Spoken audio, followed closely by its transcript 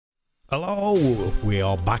Hello, we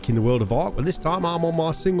are back in the world of ARK, but this time I'm on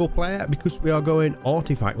my single player because we are going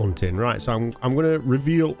artifact hunting. Right, so I'm going to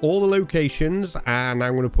reveal all the locations and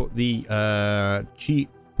I'm going to put the cheat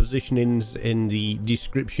positionings in the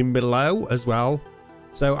description below as well.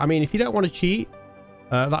 So, I mean, if you don't want to cheat,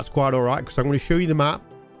 that's quite all right, because I'm going to show you the map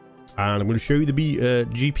and I'm going to show you the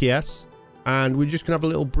GPS, and we're just going to have a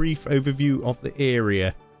little brief overview of the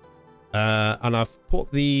area. And I've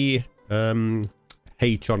put the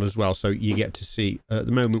H on as well, so you get to see. At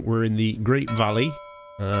the moment we're in the Great Valley.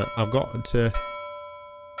 I've got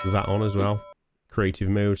that on as well, creative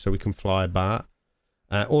mode, so we can fly about.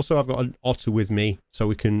 Also I've got an otter with me, so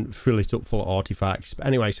we can fill it up full of artifacts. But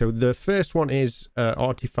anyway, so the first one is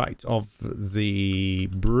artifact of the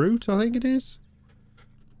brute, I think it is.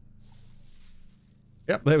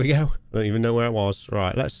 Yep, there we go. I don't even know where it was.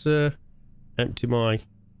 Right, let's empty my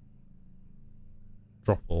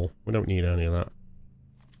drop ball. We don't need any of that.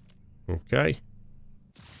 Okay,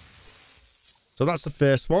 so that's the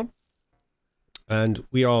first one, and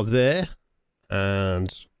we are there,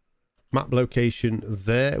 and map location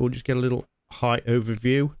there. We'll just get a little height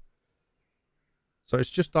overview. So it's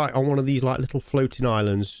just like on one of these like little floating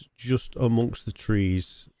islands just amongst the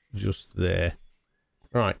trees, just there.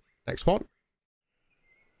 Right, next one.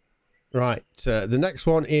 Right, the next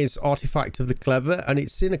one is artifact of the clever, and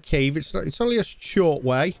it's in a cave. It's only a short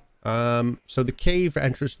way. So the cave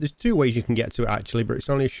entrance, there's two ways you can get to it actually, but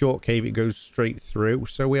it's only a short cave. It goes straight through.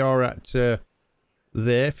 So we are at there,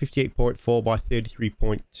 58.4 by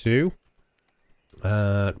 33.2.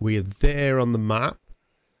 We are there on the map,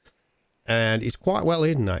 and it's quite well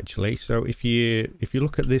hidden actually. So if you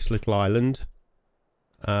look at this little island,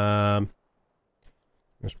 let's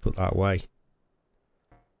put that way.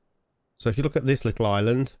 So if you look at this little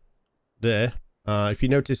island there, if you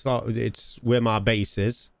notice that it's where my base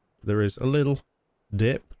is, there is a little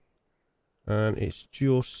dip, and it's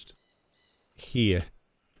just here.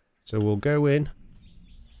 So we'll go in,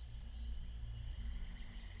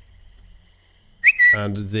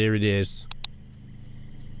 and there it is.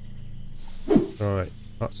 Right,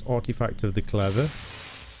 that's artifact of the clever.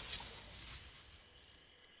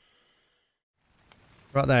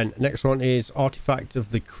 Right then, next one is artifact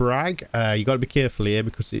of the Crag. You got to be careful here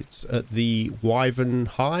because it's at the Wyvern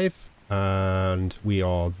Hive, and we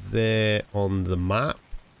are there on the map,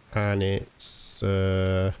 and it's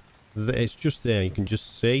just there. You can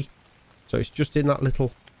just see. So it's just in that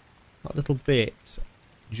little bit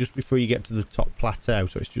just before you get to the top plateau.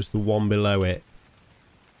 So it's just the one below it,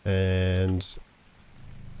 and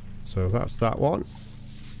so that's that one,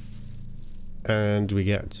 and we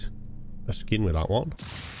get a skin with that one.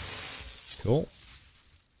 Cool.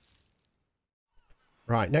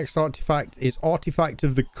 Right, next artifact is artifact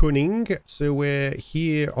of the Cuning. So we're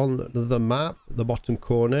here on the map, the bottom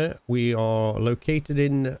corner. We are located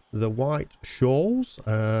in the White Shoals,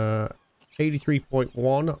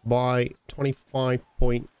 83.1 by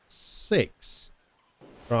 25.6.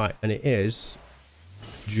 Right, and it is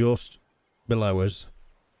just below us.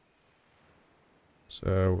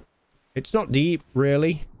 So it's not deep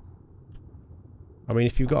really. I mean,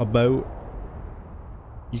 if you've got a boat,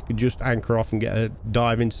 you could just anchor off and get a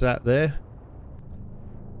diving set there.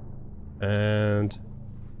 And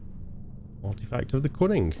artifact of the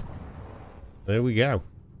Cuning. There we go.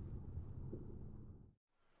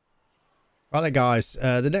 Right there, guys.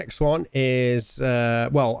 The next one is,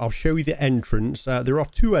 well, I'll show you the entrance. There are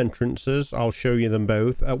two entrances. I'll show you them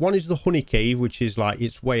both. One is the Honey Cave, which is like,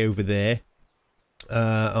 it's way over there.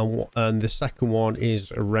 And the second one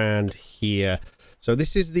is around here. So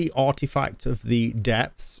this is the artifact of the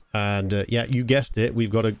depths, and yeah, you guessed it,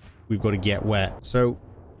 we've got to get wet. So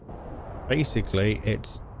basically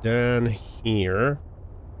it's down here.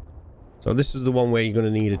 So this is the one where you're going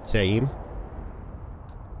to need a team.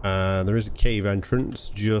 There is a cave entrance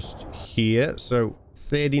just here. So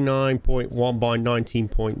 39.1 by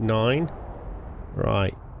 19.9.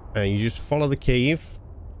 Right, and you just follow the cave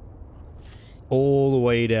all the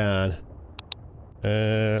way down.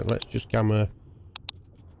 Let's just gamma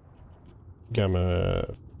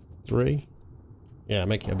 3. Yeah,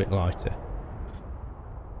 make it a bit lighter.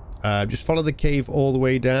 Just follow the cave all the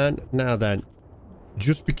way down. Now then,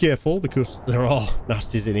 just be careful because there are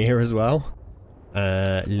nasties in here as well.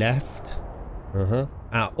 Left.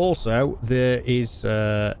 Also, there is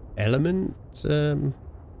element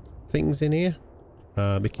things in here.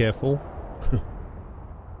 Be careful.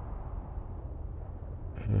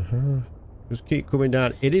 Just keep coming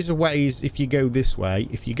down. It is a ways if you go this way.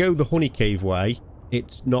 If you go the Honey Cave way,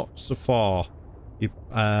 it's not so far.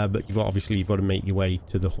 But you've got to make your way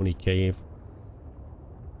to the Honey Cave.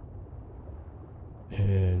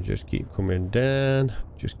 And And just keep coming down.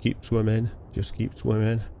 Just keep swimming. Just keep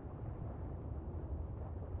swimming.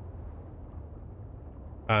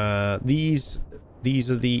 These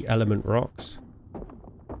are the element rocks.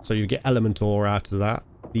 So you get element ore out of that.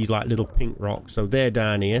 These like little pink rocks. So they're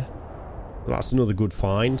down here. So that's another good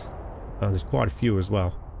find. And there's quite a few as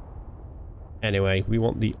well. Anyway, we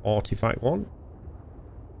want the artifact one.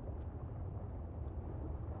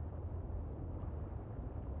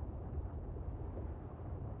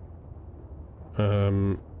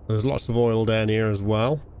 There's lots of oil down here as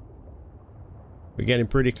well. We're getting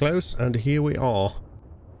pretty close, and here we are.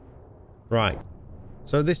 Right.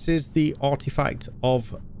 So this is the artifact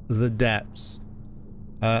of the depths.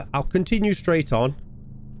 I'll continue straight on.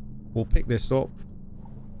 We'll pick this up.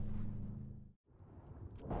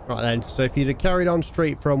 Right then, so if you'd have carried on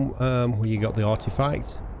straight from where you got the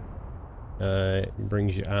artifact, it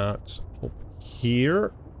brings you out up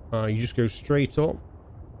here. You just go straight up.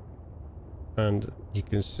 And you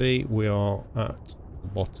can see we are at the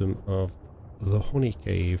bottom of the honey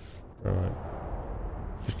cave. Right.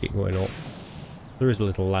 Just keep going up. There is a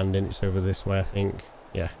little landing. It's over this way, I think.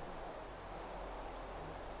 Yeah.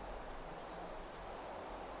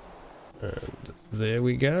 And there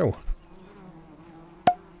we go.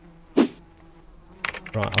 Right,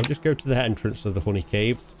 I'll just go to the entrance of the honey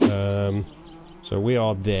cave. So we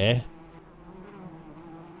are there.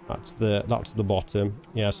 That's the bottom.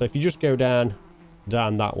 Yeah, so if you just go down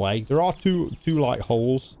that way, there are two light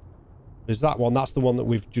holes. There's that one. That's the one that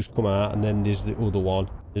we've just come out, and then there's the other one.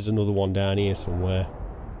 There's another one down here somewhere.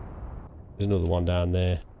 There's another one down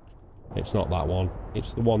there. It's not that one.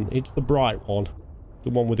 It's the one. It's the bright one. The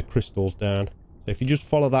one with the crystals down. So if you just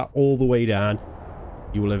follow that all the way down,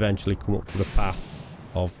 you will eventually come up to the path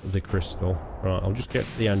of the crystal. Right, I'll just get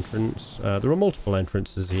to the entrance. There are multiple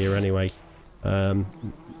entrances here anyway.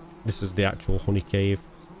 This is the actual honey cave.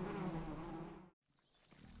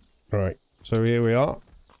 Right, so here we are.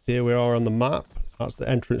 Here we are on the map. That's the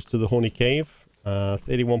entrance to the honey cave.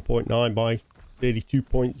 31.9 by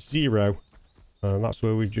 32.0. And that's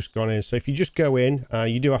where we've just gone in. So if you just go in,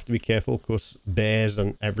 you do have to be careful because bears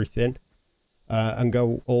and everything. And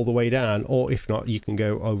go all the way down. Or if not, you can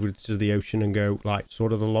go over to the ocean and go like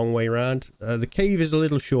sort of the long way around. The cave is a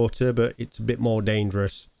little shorter, but it's a bit more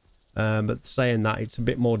dangerous. But saying that, it's a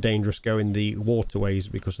bit more dangerous going the waterways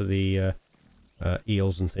because of the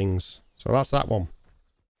eels and things. So that's that one.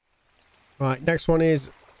 Right, next one is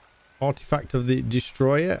Artifact of the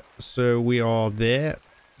Destroyer. So we are there.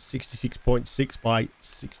 66.6 by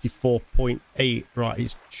 64.8. Right,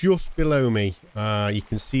 it's just below me. You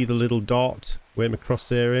can see the little dot where my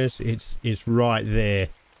crosshair is. It's right there.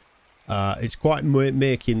 It's quite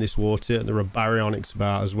murky in this water, and there are baryonyx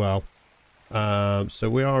about as well. So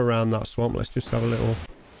we are around that swamp. Let's just have a little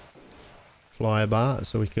fly about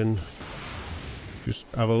so we can just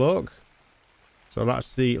have a look. So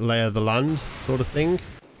that's the lay of the land sort of thing.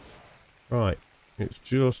 Right, it's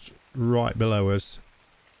just right below us.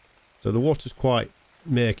 So the water's quite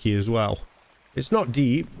murky as well. It's not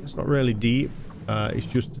deep. It's not really deep. It's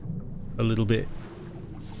just a little bit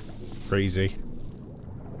crazy.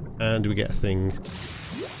 And we get a thing.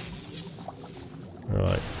 All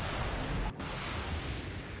right.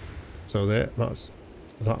 So there, that's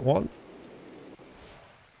that one.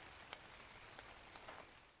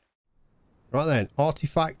 Right then,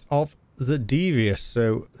 Artifact of the Devious.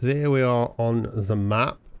 So there we are on the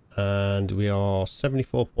map, and we are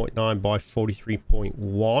 74.9 by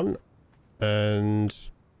 43.1. And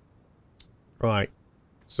right,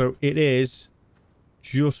 so it is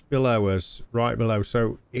just below us, right below.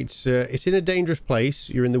 So it's in a dangerous place.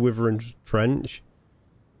 You're in the Wyvern's Trench.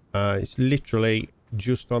 It's literally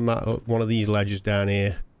just on that one of these ledges down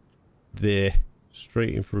here, there,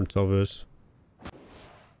 straight in front of us.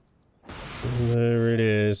 And there it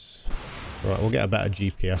is. Right, we'll get a better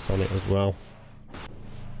GPS on it as well.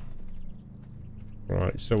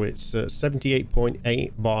 Right, so it's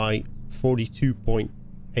 78.8 by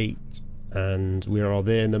 42.8, and we are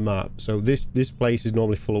there in the map. So this place is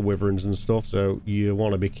normally full of wyverns and stuff, so you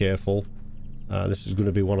want to be careful. This is going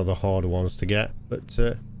to be one of the harder ones to get, but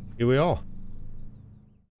here we are.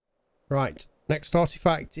 Right, next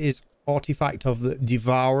artifact is Artifact of the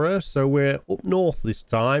Devourer. So we're up north this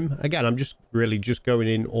time. Again, I'm just really just going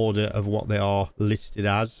in order of what they are listed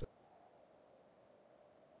as.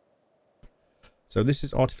 So this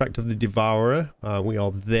is Artifact of the Devourer. We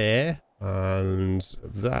are there, and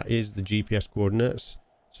that is the GPS coordinates.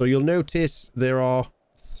 So you'll notice there are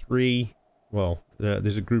three, well,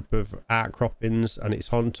 there's a group of outcroppings, and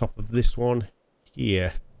it's on top of this one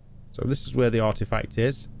here. So this is where the artifact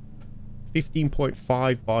is.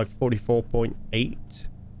 15.5 by 44.8.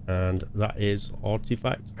 and that is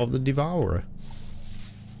Artifact of the Devourer.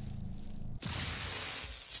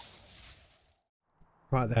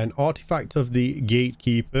 Right then, Artifact of the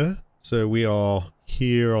Gatekeeper. So we are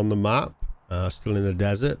here on the map, still in the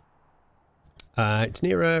desert. It's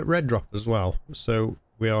near a red drop as well. So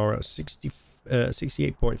we are at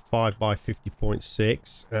 68.5 by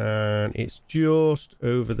 50.6, and it's just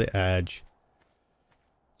over the edge.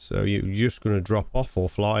 So you're just going to drop off or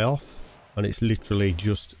fly off, and it's literally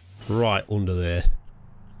just right under there.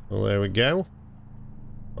 Well, there we go.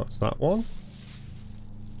 That's that one.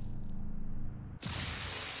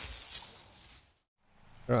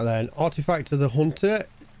 Right then, Artifact of the Hunter.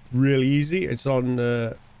 Really easy. It's on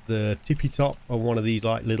the tippy top of one of these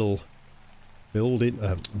like little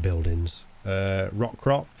buildings. Rock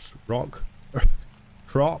crops.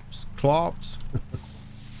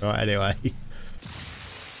 Right, anyway.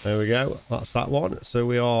 There we go. That's that one. So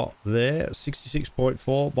we are there.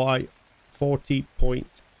 66.4 by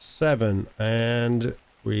 40.7. And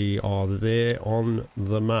we are there on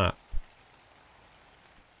the map.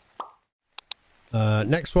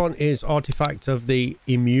 Next one is Artifact of the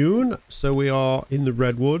Immune. So we are in the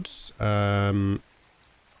redwoods. There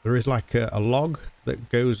is like a log that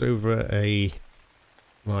goes over a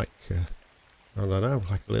I don't know,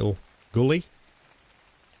 like a little gully,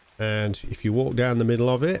 and if you walk down the middle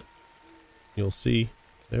of it, you'll see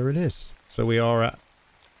there it is. So we are at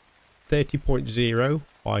 30.0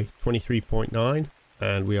 by 23.9,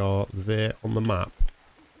 and we are there on the map.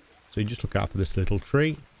 So you just look out for this little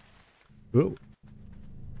tree. Oh.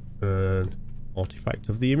 And Artifact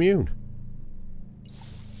of the Immune.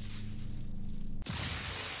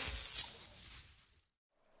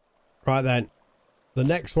 Right then, the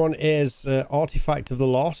next one is Artifact of the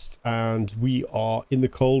Lost, and we are in the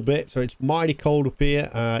cold bit. So it's mighty cold up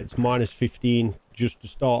here. It's minus 15 just to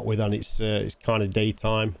start with, and it's kind of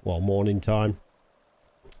daytime, well, morning time.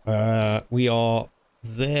 We are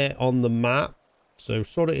there on the map, so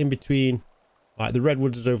sort of in between. Like the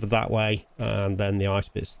redwoods is over that way, and then the ice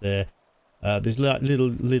bit's there. There's like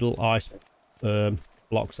little ice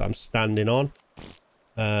blocks I'm standing on.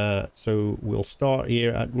 So we'll start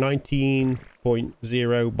here at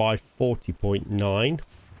 19.0 by 40.9.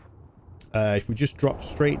 If we just drop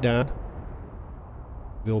straight down,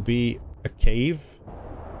 there'll be a cave.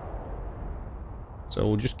 So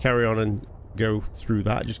we'll just carry on and go through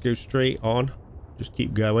that. Just go straight on. Just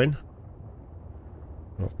keep going.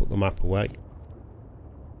 I'll put the map away.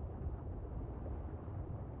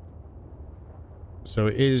 So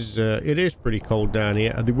it is pretty cold down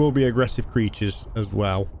here, and there will be aggressive creatures as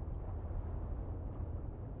well.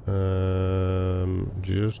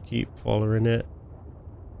 Just keep following it.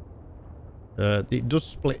 It does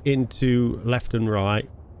split into left and right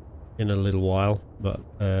in a little while, but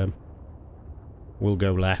we'll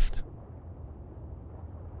go left.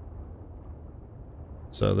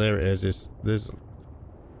 So there it is. It's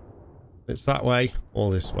that way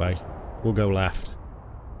or this way. We'll go left.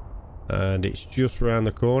 And it's just around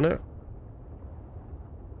the corner.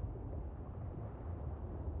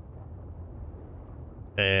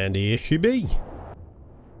 And here she be.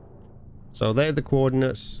 So they're the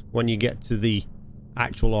coordinates when you get to the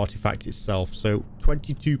actual artifact itself. So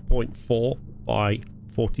 22.4 by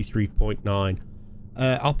 43.9.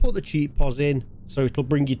 I'll put the cheat pos in, so it'll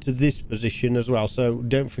bring you to this position as well. So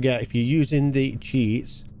don't forget, if you're using the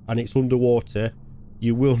cheats and it's underwater,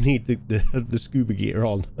 you will need the scuba gear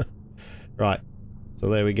on. Right, so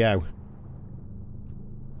there we go.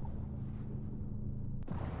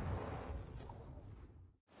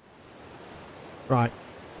 Right,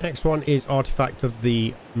 next one is Artifact of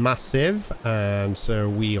the Massive, and so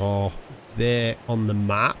we are there on the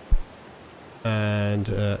map, and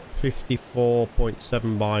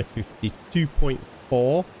 54.7 by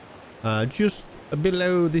 52.4, just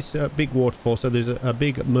below this big waterfall. So there's a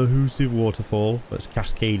big massive waterfall that's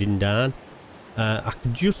cascading down. I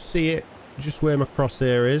can just see it just where my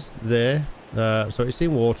crosshair is there. So it's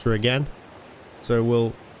in water again, so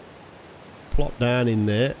we'll plop down in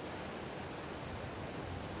there,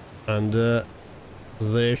 and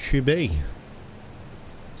there she be.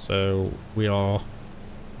 So we are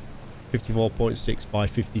 54.6 by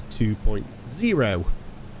 52.0.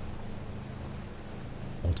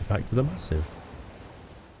 Artifact of the Massive.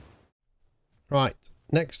 Right,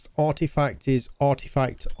 next artifact is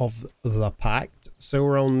Artifact of the Pact. So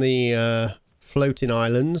we're on the floating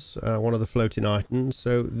islands, one of the floating items.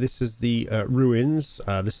 So this is the ruins.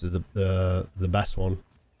 This is the best one,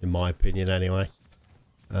 in my opinion, anyway.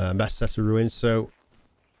 Best set of ruins. So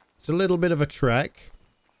it's a little bit of a trek.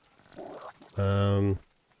 We'll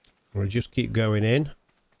just keep going in.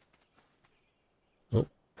 Oh,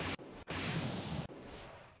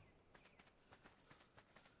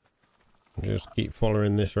 Just keep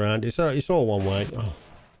following this around. It's all one way. Oh,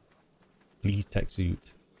 please tech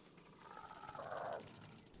suit.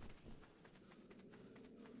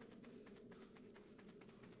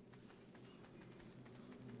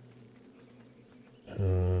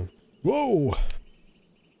 Whoa!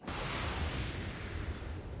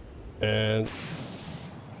 And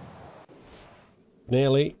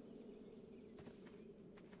nearly.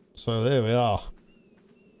 So there we are.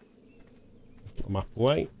 Map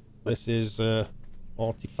away. This is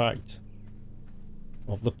artifact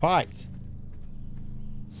of the Pact.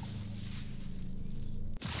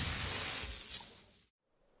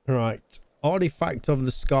 Right, artifact of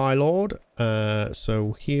the Skylord.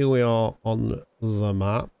 So here we are on the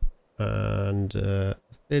map, and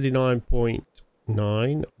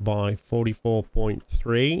 39.9 by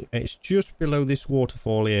 44.3. It's just below this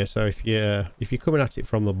waterfall here. So if you're coming at it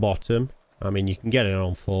from the bottom, I mean, you can get it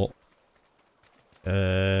on foot.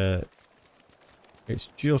 It's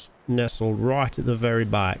just nestled right at the very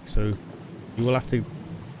back, so you will have to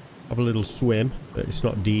have a little swim, but it's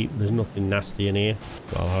not deep. There's nothing nasty in here.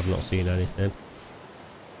 Well, I've not seen anything.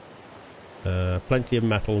 Plenty of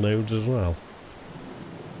metal nodes as well.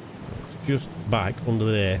 It's just back under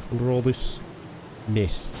there, under all this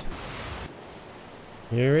mist.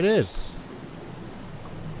 Here it is.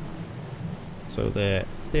 So there,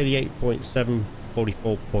 38.7,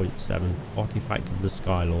 44.7, artifact of the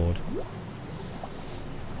Skylord.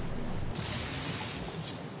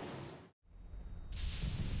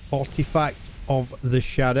 Artifact of the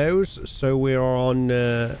Shadows. So we are on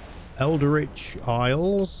Eldritch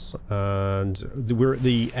Isles, and we're at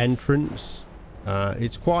the entrance.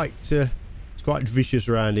 It's quite vicious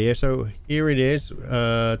around here. So here it is,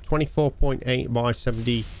 24.8 by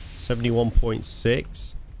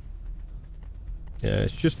 71.6.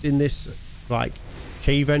 It's just in this like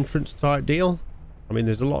cave entrance type deal. I mean,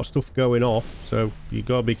 there's a lot of stuff going off, so you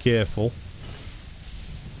gotta be careful.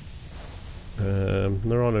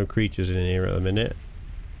 There are no creatures in here at the minute.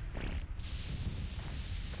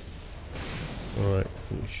 Alright,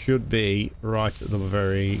 it should be right at the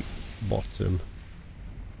very bottom.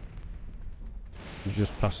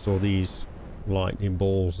 Just past all these lightning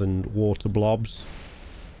balls and water blobs.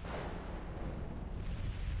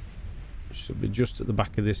 It should be just at the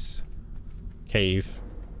back of this cave.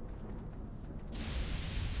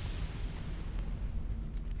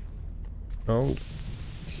 And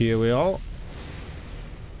here we are.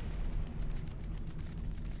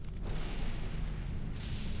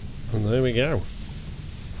 And there we go.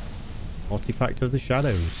 Artifact of the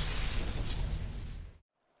Shadows.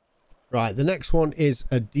 Right, the next one is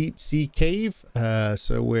a deep sea cave.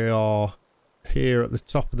 So we are here at the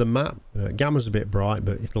top of the map. Gamma's a bit bright,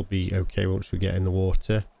 but it'll be okay once we get in the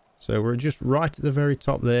water. So we're just right at the very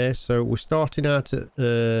top there. So we're starting out at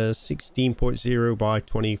 16.0 by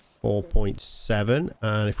 24.7.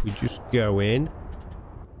 And if we just go in,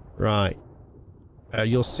 right,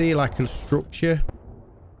 you'll see like a structure.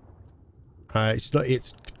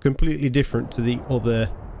 It's completely different to the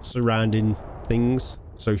other surrounding things.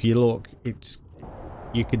 So if you look,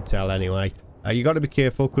 you can tell anyway. You got to be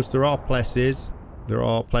careful because there are plesses,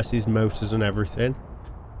 motors and everything.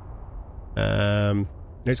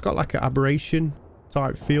 It's got like an aberration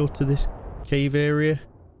type feel to this cave area.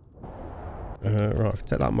 Right,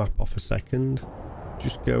 take that map off a second.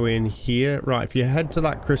 Just go in here. Right, if you head to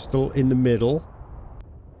that crystal in the middle,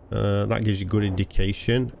 that gives you good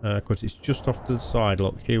indication, because it's just off to the side.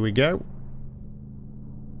 Look, here we go.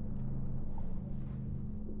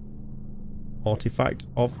 Artifact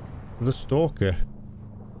of the Stalker.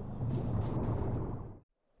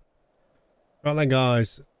 Right then,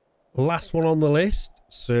 guys, last one on the list.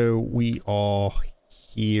 So we are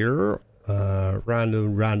here,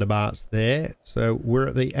 roundabouts there. So we're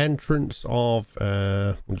at the entrance of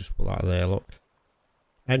we'll just put that there. Look,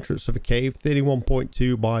 entrance of a cave,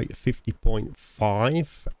 31.2 by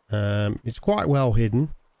 50.5. It's quite well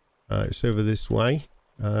hidden. It's over this way.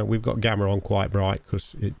 We've got gamma on quite bright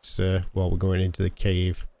because it's well, we're going into the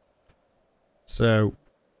cave. So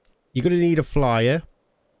you're going to need a flyer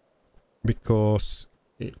because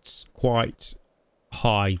it's quite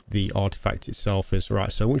high, the artifact itself is. Right,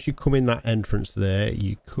 so once you come in that entrance there,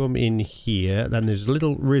 you come in here, then there's a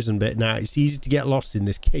little risen bit. Now it's easy to get lost in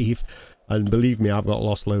this cave, and believe me, I've got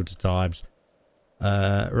lost loads of times.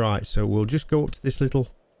 Right, so we'll just go up to this little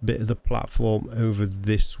bit of the platform over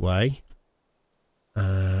this way,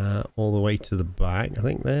 all the way to the back, I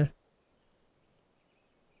think there.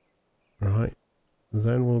 Right,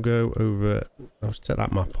 then we'll go over. I'll just take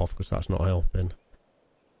that map off because that's not helping.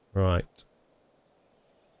 Right,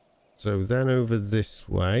 so then over this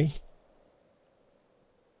way.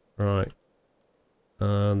 Right,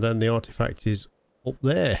 And then the artifact is up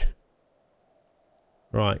there.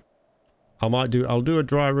 Right. I'll do a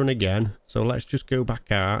dry run again. So let's just go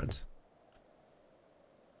back out.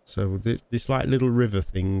 So this like little river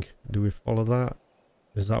thing, do we follow that?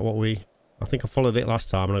 Is that what I think I followed it last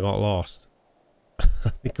time and I got lost. I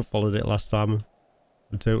think I followed it last time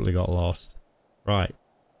and totally got lost. Right.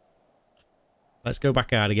 Let's go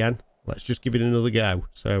back out again. Let's just give it another go.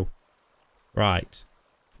 So, right.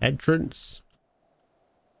 Entrance.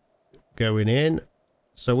 Going in.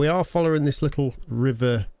 So we are following this little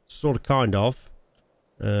river, sort of, kind of.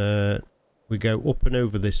 We go up and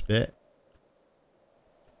over this bit.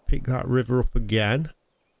 Pick that river up again.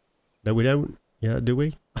 No, we don't. Yeah, do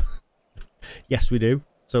we? Yes, we do.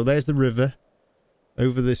 So there's the river.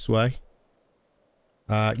 Over this way.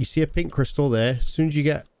 You see a pink crystal there. As soon as you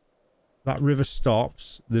get that river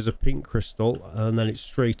stops, there's a pink crystal and then it's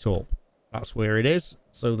straight up. That's where it is.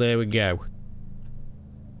 So there we go.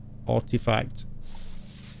 Artifact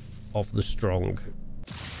of the strong.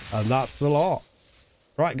 And that's the lot.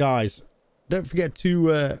 Right, guys. Don't forget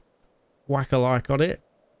to whack a like on it.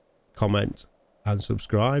 Comment and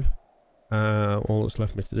subscribe. All that's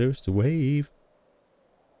left me to do is to wave.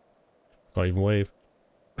 Can't even wave.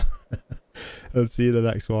 I'll see you in the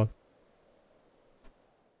next one.